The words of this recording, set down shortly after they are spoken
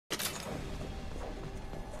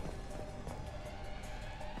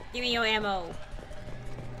Give me your ammo.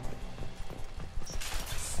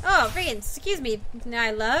 Oh, freaking, excuse me,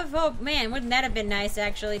 I love. Oh, man, wouldn't that have been nice,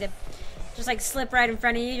 actually, to just, like, slip right in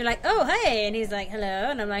front of you. You're like, oh, hey, and he's like, hello,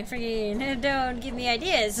 and I'm like, freaking, don't give me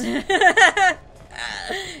ideas.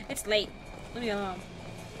 It's late. Leave me alone.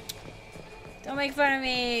 Don't make fun of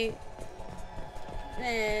me.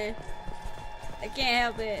 I can't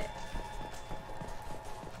help it.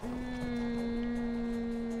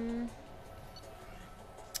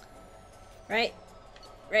 Right.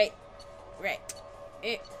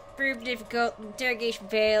 It proved difficult. Interrogation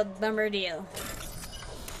failed. Bummer deal.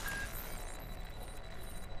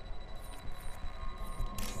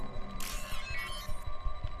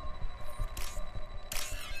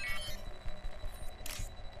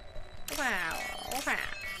 Wow.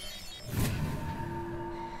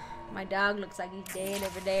 My dog looks like he's dead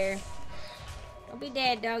over there. Don't be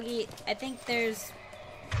dead, doggy. I think there's...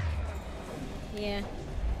 Yeah.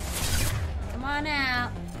 Come on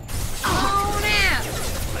out. Come on out!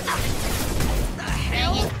 The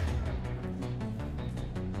hell?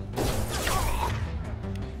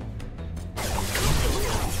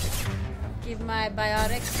 Give my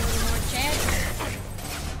biotics a little more chance.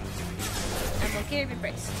 I'm okay with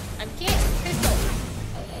brace. I'm kidding. Pistol.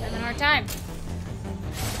 I'm having a hard time.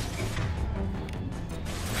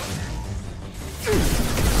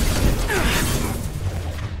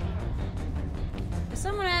 Does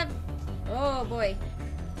someone have... Oh boy.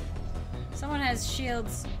 Someone has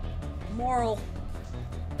shields. Moral.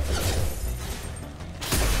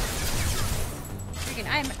 Freaking,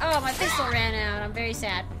 oh, my pistol ran out. I'm very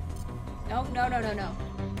sad. No.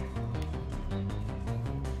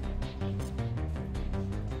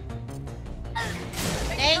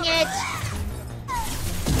 Dang it!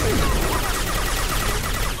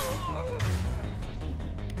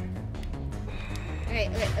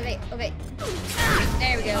 Okay.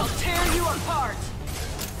 There we go. I'll tear you apart.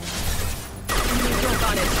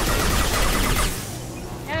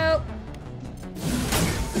 Nope.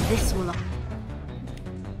 This will...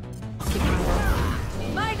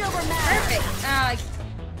 Mind over matter. Perfect. Oh,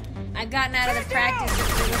 I've gotten out of the practice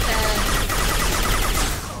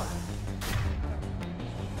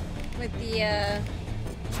with the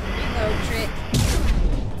reload trick.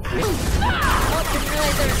 Oh, didn't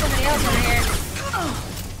realize there was somebody else over here.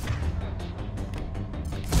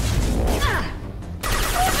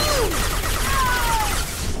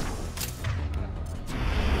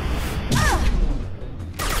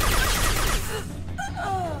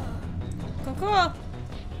 Cool.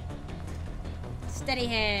 Steady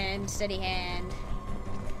hand.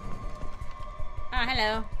 Ah,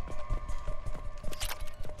 hello.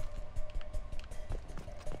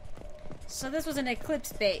 So this was an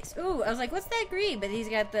Eclipse base. Ooh, I was like, what's that green? But he's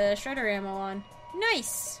got the shredder ammo on.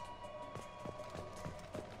 Nice!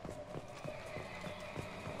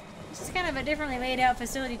 This is kind of a differently laid out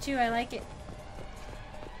facility too. I like it.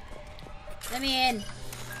 Let me in.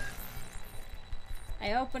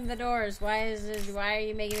 I opened the doors. Why are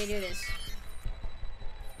you making me do this?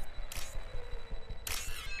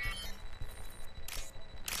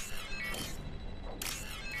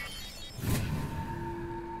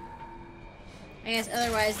 I guess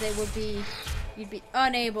otherwise you'd be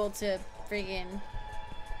unable to friggin'...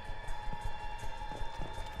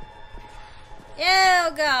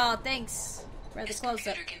 Oh god, thanks for the close-up. This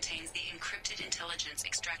computer contains the encrypted intelligence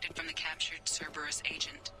extracted from the captured Cerberus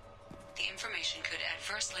agent. The information could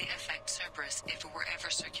adversely affect Cerberus if it were ever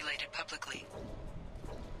circulated publicly.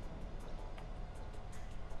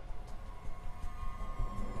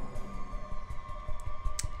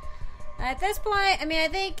 At this point, I mean, I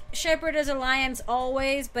think Shepard is Alliance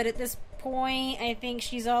always, but at this point, I think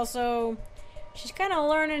she's kind of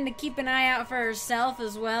learning to keep an eye out for herself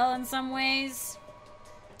as well in some ways.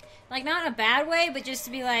 Like, not in a bad way, but just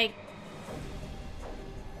to be like,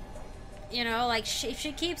 you know, like, if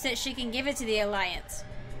she keeps it, she can give it to the Alliance.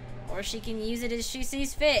 Or she can use it as she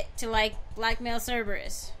sees fit to, like, blackmail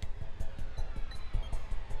Cerberus.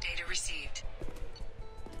 Data received.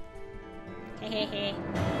 Hehehe.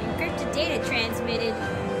 Encrypted data transmitted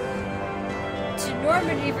to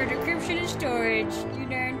Normandy for decryption and storage. You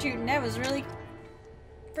darn tootin'. That was really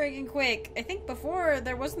friggin' quick. I think before,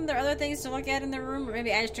 wasn't there other things to look at in the room? Or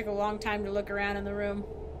maybe I just took a long time to look around in the room.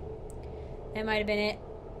 That might have been it.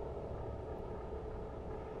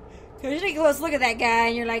 Cause you take a close look at that guy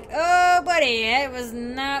and you're like, oh buddy, it was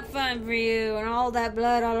not fun for you. And all that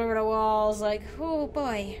blood all over the walls. Like, oh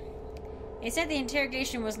boy. They said the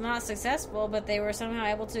interrogation was not successful, but they were somehow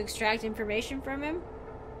able to extract information from him.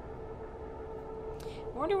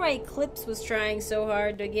 I wonder why Eclipse was trying so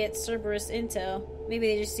hard to get Cerberus intel. Maybe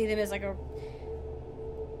they just see them as like a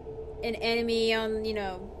an enemy on, you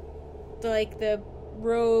know, the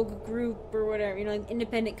rogue group or whatever, you know, like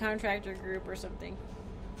independent contractor group or something.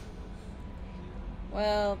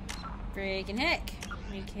 Well, freaking heck.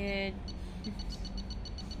 We could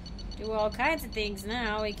do all kinds of things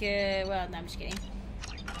now. We could, well, no, I'm just kidding.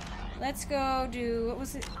 Let's go do, what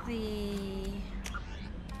was it? The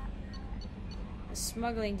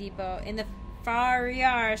smuggling depot in the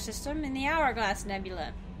Far system in the Hourglass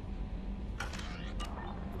Nebula.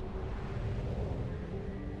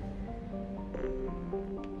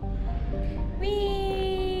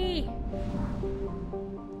 Whee!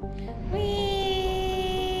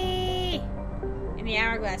 Whee! In the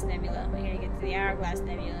Hourglass Nebula. We're gonna get to the Hourglass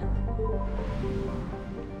Nebula.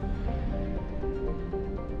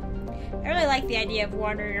 I really like the idea of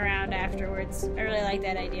wandering around afterwards. I really like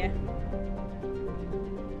that idea.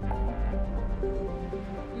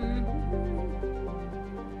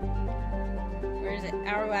 Where is it?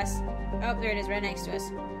 Hourglass. Oh, there it is, right next to us.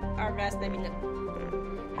 Hourglass Nebula.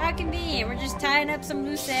 How convenient. We're just tying up some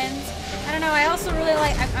loose ends. I don't know, I also really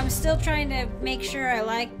like... I'm still trying to make sure I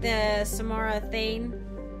like the Samara Thane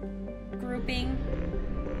grouping.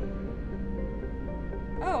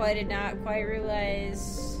 Oh, I did not quite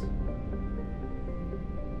realize...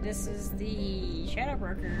 This is the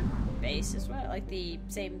Shadowbroker base as well. Like the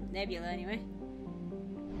same nebula, anyway.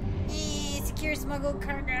 Secure smuggled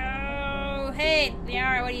cargo. Hey,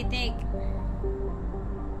 Liara, what do you think?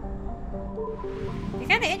 It's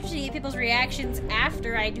kind of interesting to get people's reactions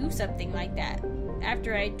after I do something like that.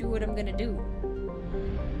 After I do what I'm gonna do.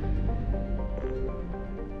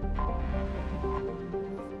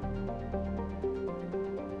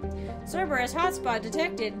 Cerberus hotspot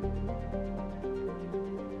detected.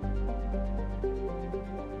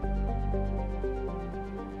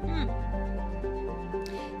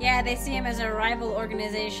 Yeah, they see him as a rival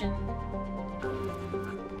organization.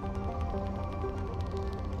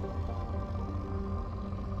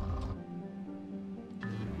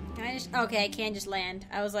 Can I just... Okay, I can just land.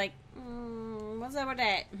 I was like, what's up with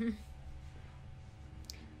that?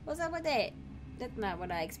 What's up with that? That's not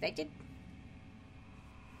what I expected.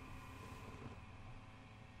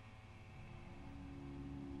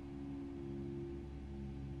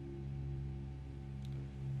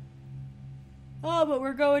 Oh, but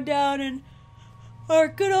we're going down in our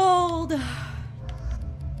good old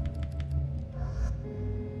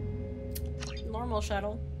normal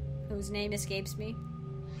shuttle, whose name escapes me.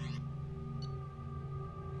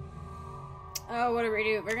 Oh, what do we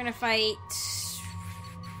do? We're gonna fight.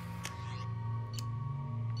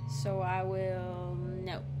 So I will...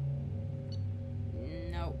 No.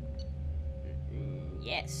 No.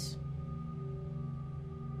 Yes.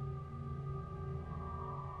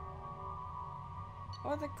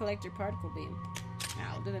 Or the collector particle beam.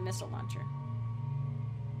 Now we'll do the missile launcher.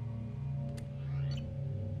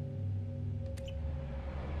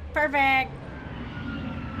 Perfect!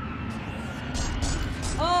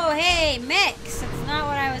 Oh, hey, mechs! That's not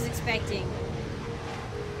what I was expecting.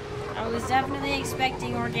 I was definitely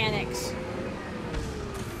expecting organics.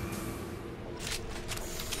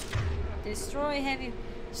 Destroy heavy...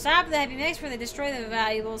 Stop the heavy mechs before they destroy the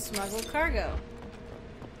valuable smuggled cargo.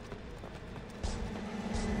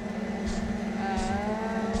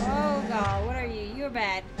 Oh god, what are you? You're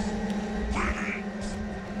bad.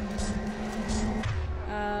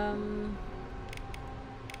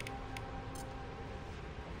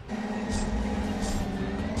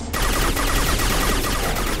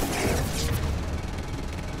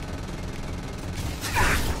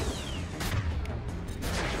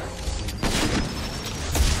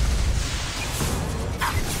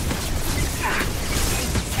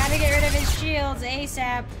 Gotta get rid of his shields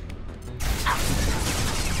ASAP.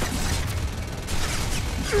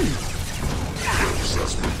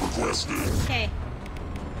 Assessment requested. Okay.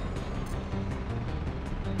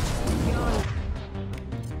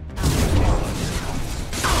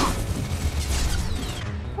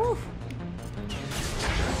 Whew.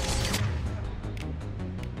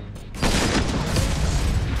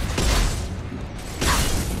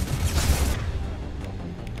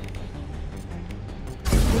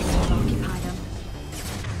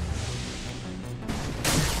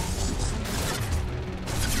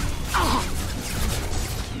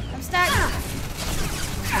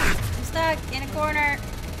 In a corner.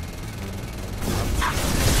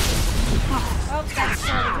 Oh, that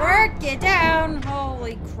sort of work. Get down.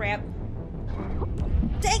 Holy crap.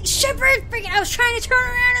 Dang, Shepard! Freaking, I was trying to turn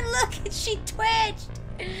around and look and she twitched.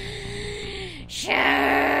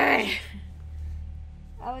 Shepard!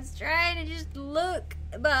 I was trying to just look,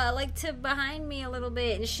 but like to behind me a little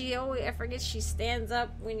bit, and she always, I forget she stands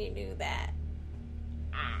up when you do that.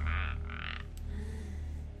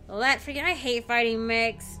 Well, that freaking... I hate fighting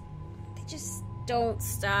mechs. They just don't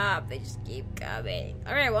stop. They just keep coming.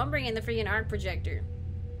 Alright, well, I'm bringing the freaking arc projector.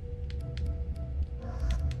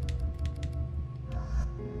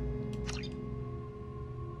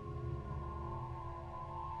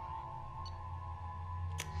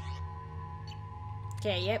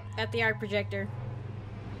 Okay, yep, got the arc projector.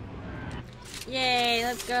 Yay,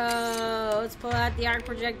 let's go. Let's pull out the arc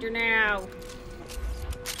projector now.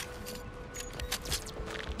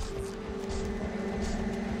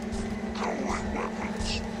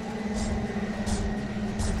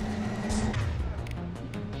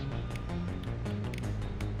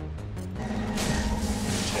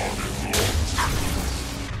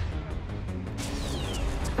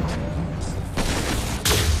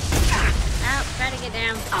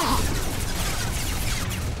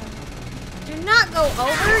 Do not go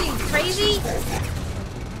over, you crazy!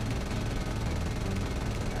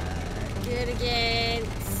 Good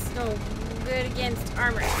against... No, good against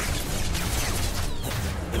armor.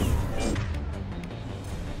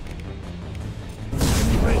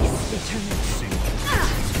 Embrace eternity.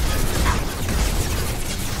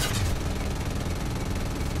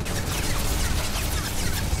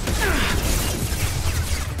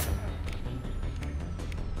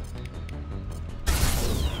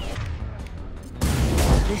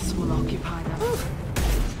 This will occupy them.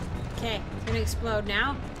 Okay, it's gonna explode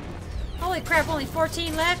now. Holy crap, only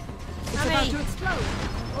 14 left? It's How about many? to explode.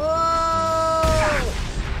 Whoa!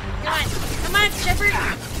 Come on, Shepard!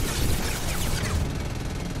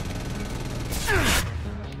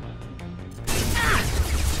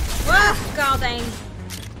 Whoa, god dang.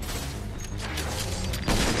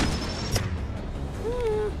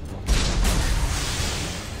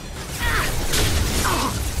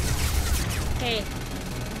 Okay.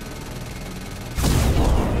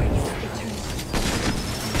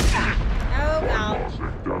 Oh god.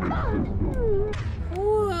 Ooh.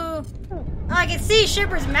 Oh, I can see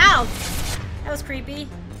Shepard's mouth. That was creepy.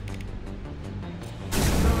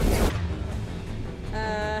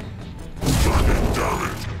 I'm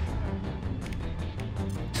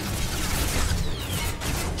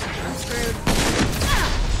screwed.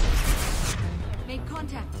 Make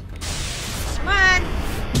contact. Come on.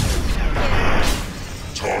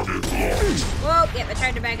 Target locked. Whoa, yep, I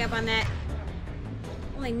tried to back up on that.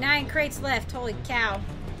 Only 9 crates left, holy cow.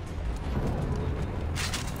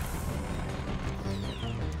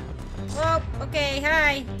 Whoa, okay,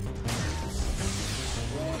 hi.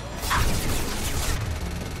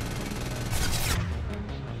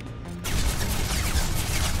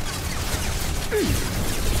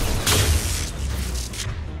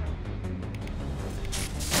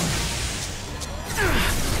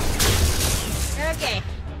 Okay.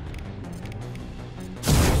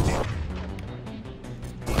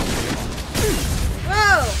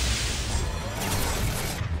 Whoa!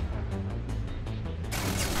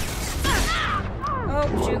 Oh,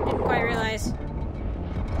 shoot, didn't quite realize.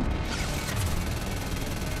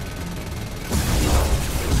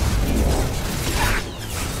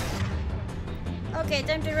 Okay,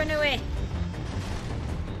 time to run away.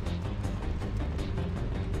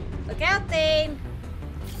 Look out, Thane!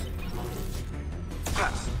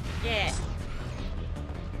 Yeah.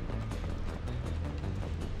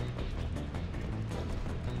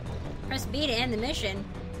 Press B to end the mission.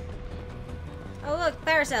 Oh look,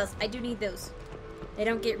 power cells. I do need those. They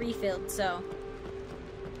don't get refilled, so.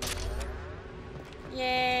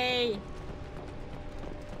 Yay!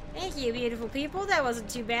 Thank you, beautiful people. That wasn't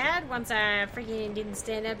too bad once I freaking didn't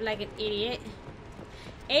stand up like an idiot.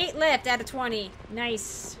 8 left out of 20.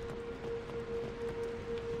 Nice.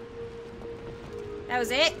 That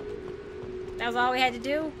was it? That was all we had to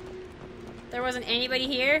do? There wasn't anybody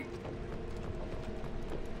here?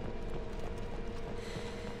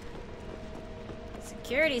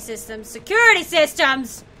 Security systems. Security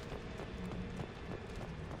systems!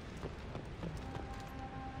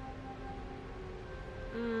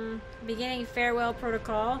 Beginning farewell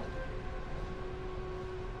protocol.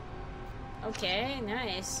 Okay,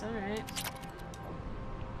 nice. Alright.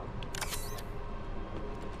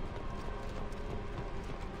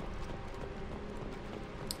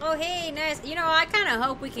 Oh, hey, nice. You know, I kind of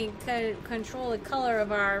hope we can control the color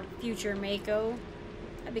of our future Mako.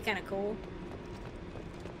 That'd be kind of cool.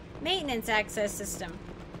 Maintenance access system.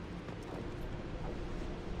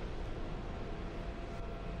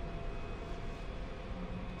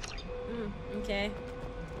 Okay.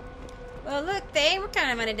 Well, look, Thane, we're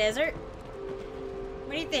kind of on a desert.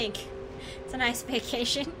 What do you think? It's a nice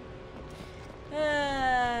vacation.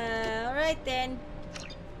 Alright then.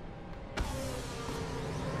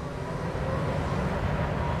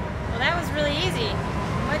 Well, that was really easy.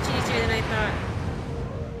 Much much easier than I thought.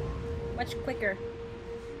 Much quicker.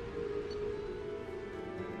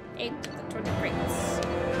 8 toward the crates.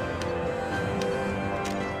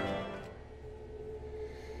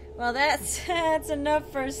 Well, that's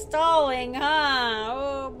enough for stalling, huh?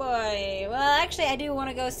 Oh boy. Well, actually, I do want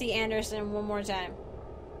to go see Anderson one more time.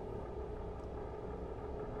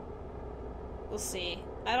 We'll see.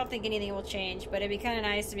 I don't think anything will change, but it'd be kind of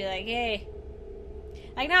nice to be like, hey,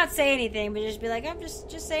 like not say anything, but just be like, I'm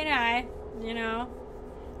just saying hi, you know.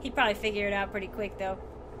 He'd probably figure it out pretty quick, though.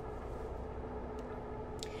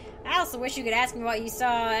 I also wish you could ask me what you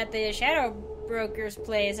saw at the Shadow Broker's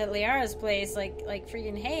place, at Liara's place. Like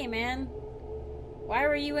freaking, hey, man. Why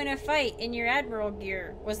were you in a fight in your Admiral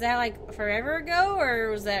gear? Was that, like, forever ago?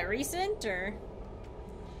 Or was that recent? Or...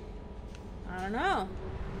 I don't know.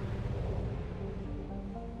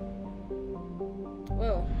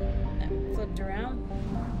 Whoa. That flipped around.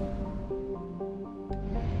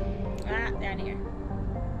 Ah, down here.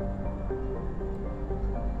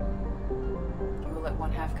 Fuel at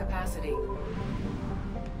 1/2 capacity.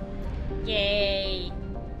 Yay.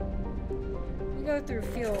 We go through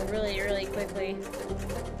fuel really, really quickly.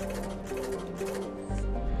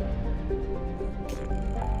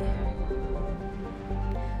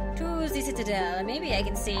 To the Citadel. Maybe I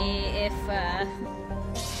can see if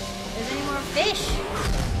there's any more fish.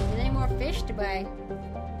 There's any more fish to buy.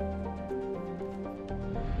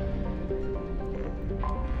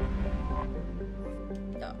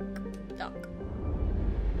 Duck.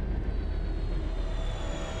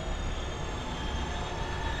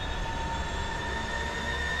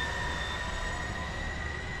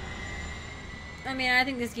 I mean, I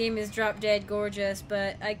think this game is drop dead gorgeous,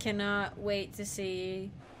 but I cannot wait to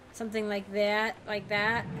see something like that,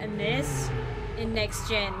 and this in next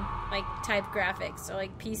gen, like type graphics, or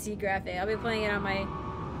like PC graphic. I'll be playing it on my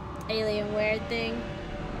Alienware thing,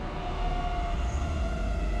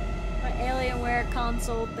 my Alienware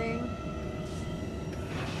console thing,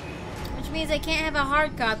 which means I can't have a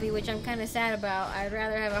hard copy, which I'm kind of sad about. I'd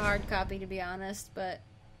rather have a hard copy, to be honest, but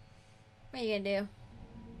what are you gonna do?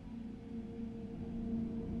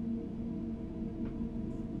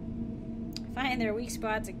 Find their weak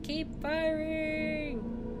spots and keep firing.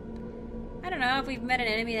 I don't know if we've met an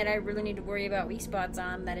enemy that I really need to worry about weak spots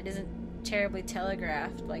on, that it isn't terribly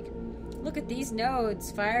telegraphed. Like, look at these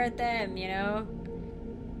nodes, fire at them, you know?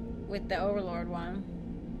 With the Overlord one.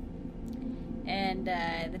 And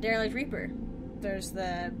the Derelict Reaper. There's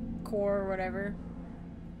the core or whatever.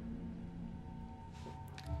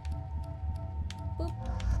 Boop.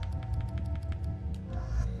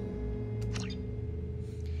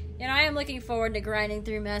 You know, I am looking forward to grinding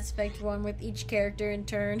through Mass Effect 1 with each character in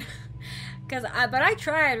turn. But I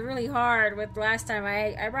tried really hard with last time.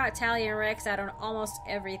 I brought Talia and Rex out on almost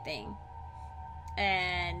everything.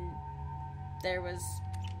 And there was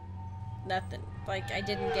nothing. Like, I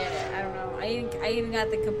didn't get it. I don't know. I even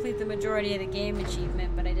got the complete the majority of the game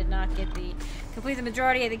achievement, but I did not get the complete the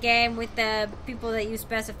majority of the game with the people that you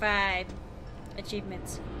specified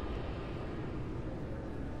achievements.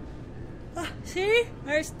 See?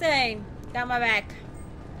 There's Stain. Down my back.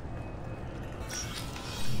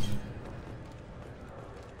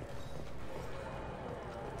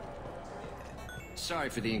 Sorry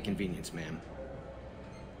for the inconvenience, ma'am.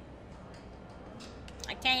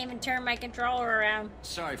 I can't even turn my controller around.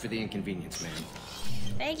 Sorry for the inconvenience, ma'am.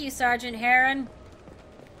 Thank you, Sergeant Heron.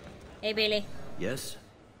 Hey, Billy. Yes?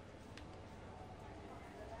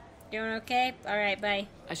 Doing okay? Alright, bye.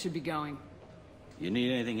 I should be going. You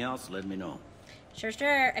need anything else, let me know. Sure.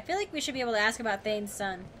 I feel like we should be able to ask about Thane's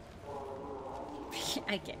son.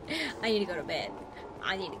 I can't. I need to go to bed.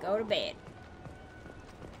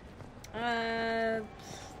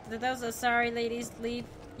 Did those sorry ladies leave?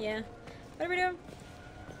 Yeah. What are we doing?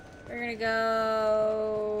 We're gonna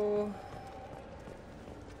go...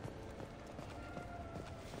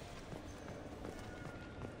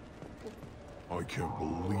 I can't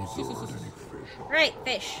believe there aren't any fish. Right,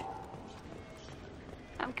 fish.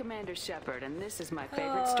 I'm Commander Shepard, and this is my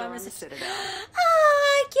favorite store in the Citadel. Oh,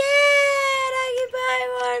 I can! I can buy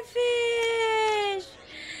more fish!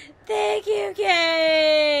 Thank you,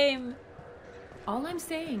 game! All I'm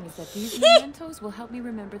saying is that these mementos will help me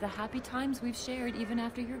remember the happy times we've shared even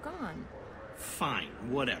after you're gone. Fine,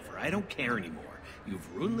 whatever. I don't care anymore. You've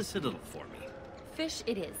ruined the Citadel for me. Fish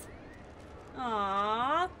it is.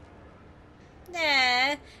 Aww. Nah.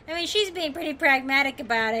 I mean, she's being pretty pragmatic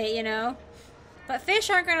about it, you know. But fish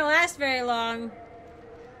aren't gonna last very long.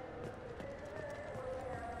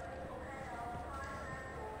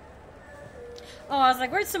 Oh, I was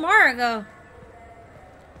like, where'd Samara go?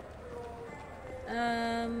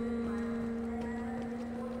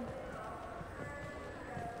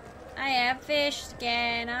 I have fished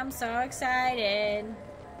again. I'm so excited.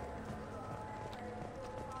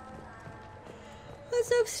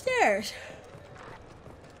 What's upstairs?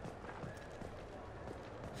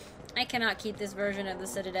 I cannot keep this version of the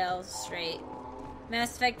Citadel straight.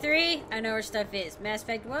 Mass Effect 3, I know where stuff is. Mass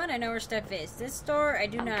Effect 1, I know where stuff is. This store, I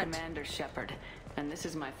do I'm not. Commander Shepard, and this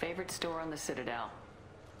is my favorite store on the Citadel.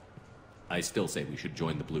 I still say we should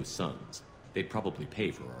join the Blue Suns. They'd probably pay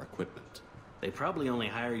for our equipment. They probably only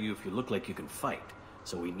hire you if you look like you can fight,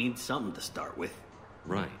 so we need something to start with.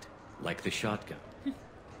 Right, like the shotgun.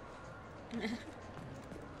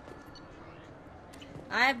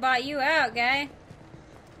 I bought you out, guy.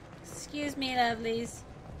 Excuse me, lovelies.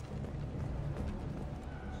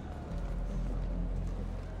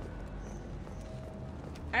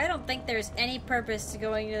 I don't think there's any purpose to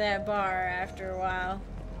going to that bar after a while.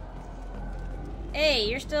 Hey,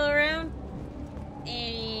 you're still around?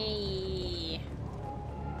 Hey.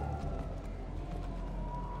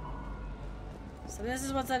 So this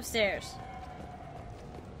is what's upstairs.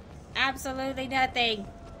 Absolutely nothing.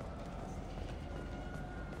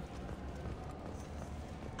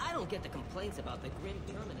 I don't get the complaints about the Grim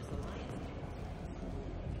Terminus Alliance.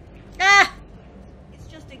 Ah! It's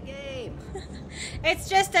just a game. It's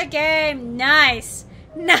just a game. Nice.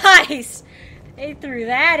 Nice. They threw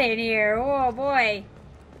that in here. Oh boy.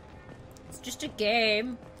 It's just a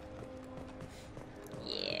game.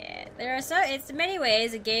 Yeah. It's in many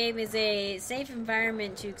ways a game is a safe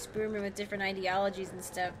environment to experiment with different ideologies and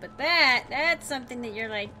stuff. But that's something that you're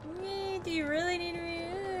like, do you really need to?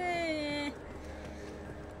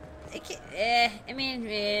 I mean,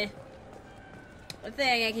 the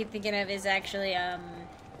thing I keep thinking of is actually,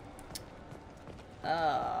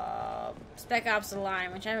 Spec Ops The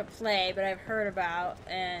Line, which I haven't played, but I've heard about,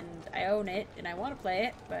 and I own it, and I want to play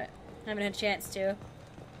it, but haven't had a chance to.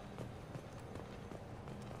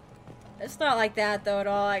 It's not like that, though, at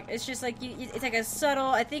all. Like, it's just like, it's like a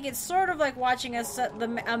subtle, I think it's sort of like watching a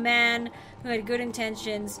man who had good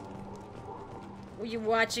intentions. You're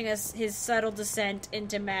watching his subtle descent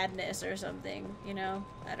into madness or something, you know?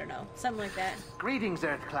 I don't know. Something like that. Greetings,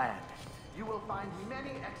 Earth Clan. You will find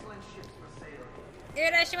many excellent ships for sale.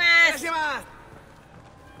 Irashimasu! Irashimasu!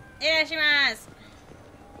 Irashimasu!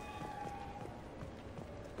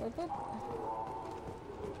 Boop, boop.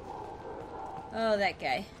 Oh, that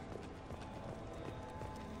guy.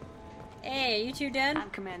 Hey, are you two done?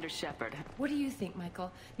 I'm Commander Shepard. What do you think,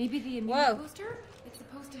 Michael? Maybe the immune booster? It's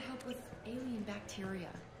supposed to help with alien bacteria.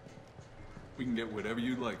 We can get whatever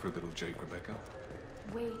you'd like for little Jake, Rebecca.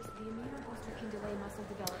 Wait, the immune booster can delay muscle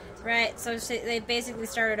development. Right, so they basically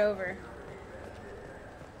started over.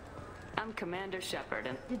 I'm Commander Shepard,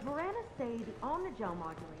 and Did Miranda say the on-the-gel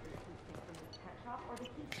modulator is distinct from the pet shop or the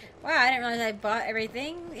keepsake? Wow, I didn't realize I bought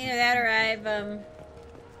everything. Either that or I've,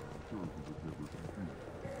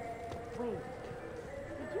 Wait,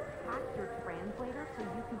 did you hack your translator so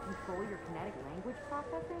you can control your kinetic language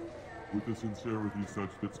processing? With a sincerity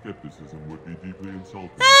such that skepticism would be deeply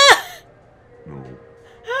insulting. No.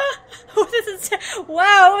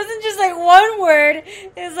 Wow, it wasn't just like one word.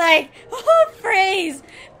 It was like a whole phrase.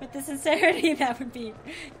 With the sincerity, that would be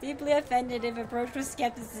deeply offended if approached with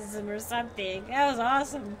skepticism or something. That was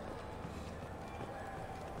awesome.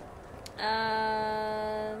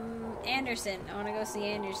 Anderson. I want to go see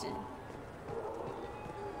Anderson.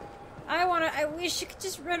 I wish you could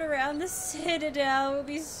just run around the Citadel. It would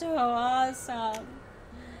be so awesome.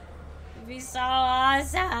 It would be so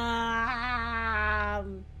awesome.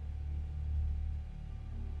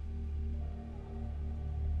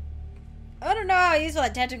 I don't know how useful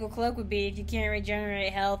that tentacle cloak would be if you can't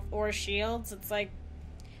regenerate health or shields. It's like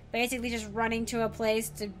basically just running to a place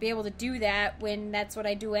to be able to do that when that's what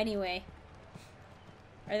I do anyway.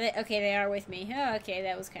 Are they? Okay, they are with me. Oh, okay,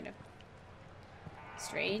 that was kind of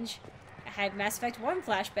strange. I had Mass Effect 1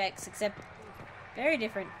 flashbacks, except very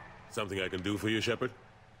different. Something I can do for you, Shepard?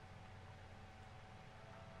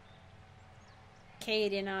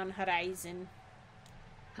 Caden on Horizon.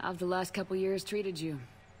 How've the last couple years treated you?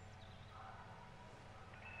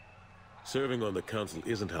 Serving on the Council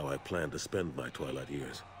isn't how I plan to spend my twilight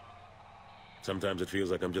years. Sometimes it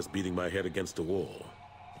feels like I'm just beating my head against a wall.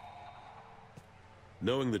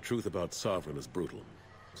 Knowing the truth about Sovereign is brutal.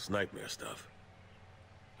 It's nightmare stuff.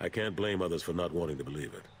 I can't blame others for not wanting to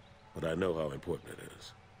believe it, but I know how important it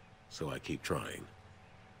is. So I keep trying.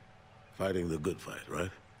 Fighting the good fight, right?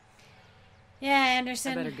 Yeah,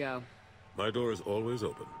 Anderson. I better go. My door is always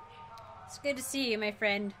open. It's good to see you, my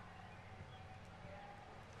friend.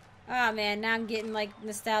 Oh man, now I'm getting like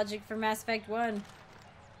nostalgic for Mass Effect 1.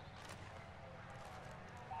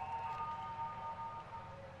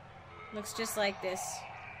 Looks just like this.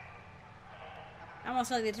 I almost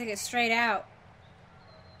feel like they took it straight out.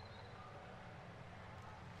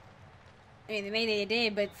 I mean, maybe they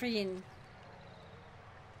did, but freaking...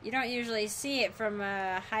 You don't usually see it from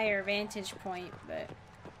a higher vantage point, but...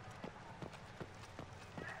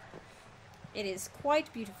 It is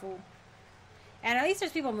quite beautiful. And at least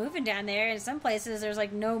there's people moving down there. In some places, there's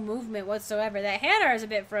like no movement whatsoever. That Hanar is a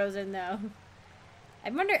bit frozen, though. I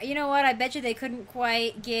wonder, you know what? I bet you they couldn't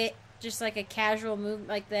quite get just like a casual move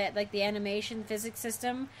like that. Like the animation physics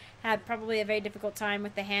system had probably a very difficult time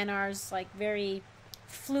with the Hanar's like very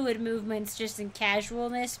fluid movements just in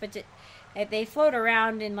casualness. But they float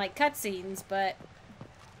around in like cutscenes. But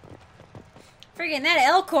freaking that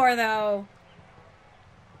Elcor though.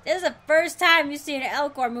 This is the first time you see an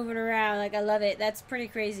Elcor moving around. Like, I love it. That's pretty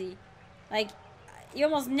crazy. Like, you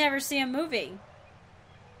almost never see him moving.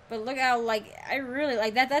 But look how, like, I really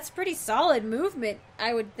like that. That's pretty solid movement,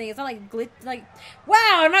 I would think. It's not like glitch, like,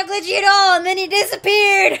 wow, not glitchy at all, and then he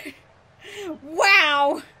disappeared.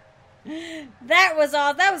 Wow. That was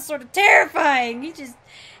all. That was sort of terrifying. He just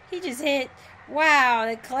hit. Wow,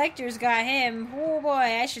 the collector's got him. Oh boy,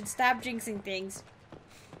 I should stop jinxing things.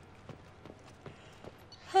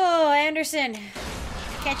 Oh, Anderson.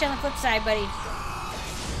 Catch you on the flip side, buddy.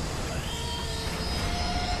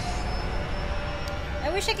 I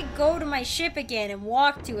wish I could go to my ship again and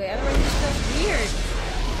walk to it. Otherwise, it just feels weird.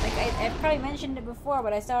 Like, I've probably mentioned it before,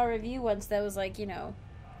 but I saw a review once that was like, you know,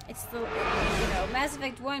 it's the, you know, Mass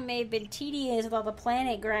Effect 1 may have been tedious with all the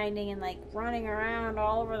planet grinding and, like, running around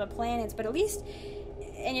all over the planets, but at least...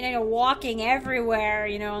 And, you know, walking everywhere,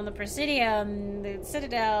 you know, on the Presidium, the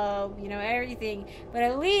Citadel, you know, everything. But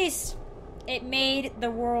at least it made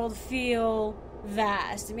the world feel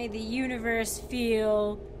vast. It made the universe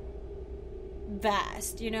feel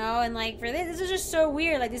vast, you know? And, like, for this is just so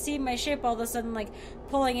weird, like, to see my ship all of a sudden, like,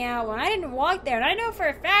 pulling out when I didn't walk there. And I know for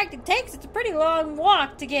a fact it's a pretty long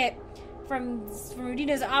walk to get from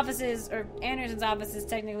Udina's offices, or Anderson's offices,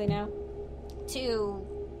 technically now, to...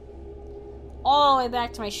 all the way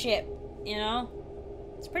back to my ship, you know?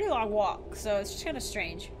 It's a pretty long walk, so it's just kind of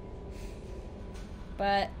strange.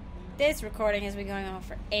 But this recording has been going on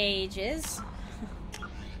for ages.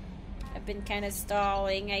 I've been kind of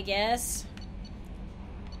stalling, I guess.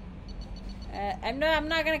 I'm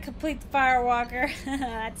not gonna complete the Firewalker.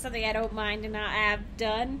 That's something I don't mind to not have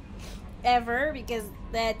done ever, because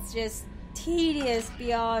that's just tedious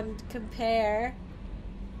beyond compare.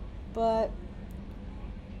 But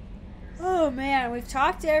oh man, we've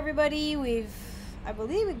talked to everybody. I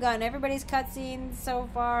believe we've gotten everybody's cutscenes so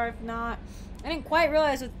far. If not, I didn't quite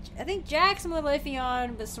realize. I think Jack's a little iffy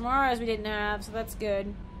on, but Samara's we didn't have, so that's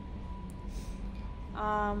good.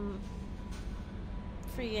 Freaking.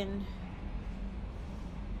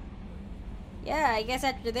 Yeah, I guess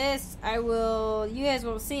after this, you guys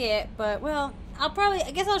won't see it, but, well,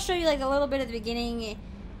 I guess I'll show you, like, a little bit at the beginning.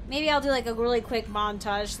 Maybe I'll do, like, a really quick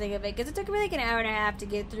montage thing of it, because it took me, like, an hour and a half to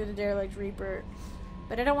get through the Derelict Reaper.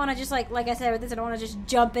 But I don't want to just, like I said with this, I don't want to just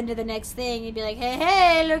jump into the next thing and be like,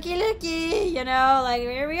 hey, looky, you know, like,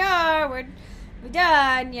 here we are, we're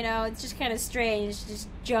done, you know. It's just kind of strange to just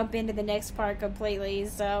jump into the next part completely,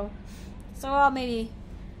 so I'll maybe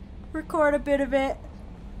record a bit of it.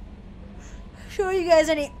 Show you guys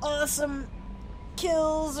any awesome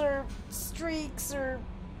kills or streaks or,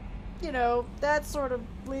 you know, that sort of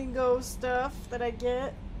lingo stuff that I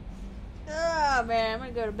get. Oh man, I'm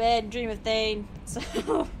gonna go to bed and dream of Thane.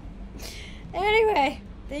 So, anyway,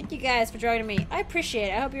 thank you guys for joining me. I appreciate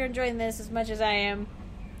it. I hope you're enjoying this as much as I am.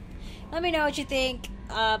 Let me know what you think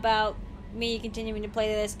about me continuing to play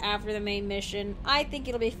this after the main mission. I think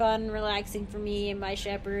it'll be fun and relaxing for me and my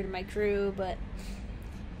shepherd and my crew, but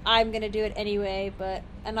I'm gonna do it anyway,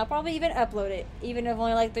 and I'll probably even upload it, even if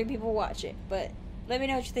only like 3 people watch it, but let me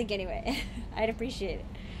know what you think anyway. I'd appreciate it.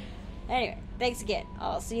 Anyway, thanks again.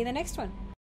 I'll see you in the next one.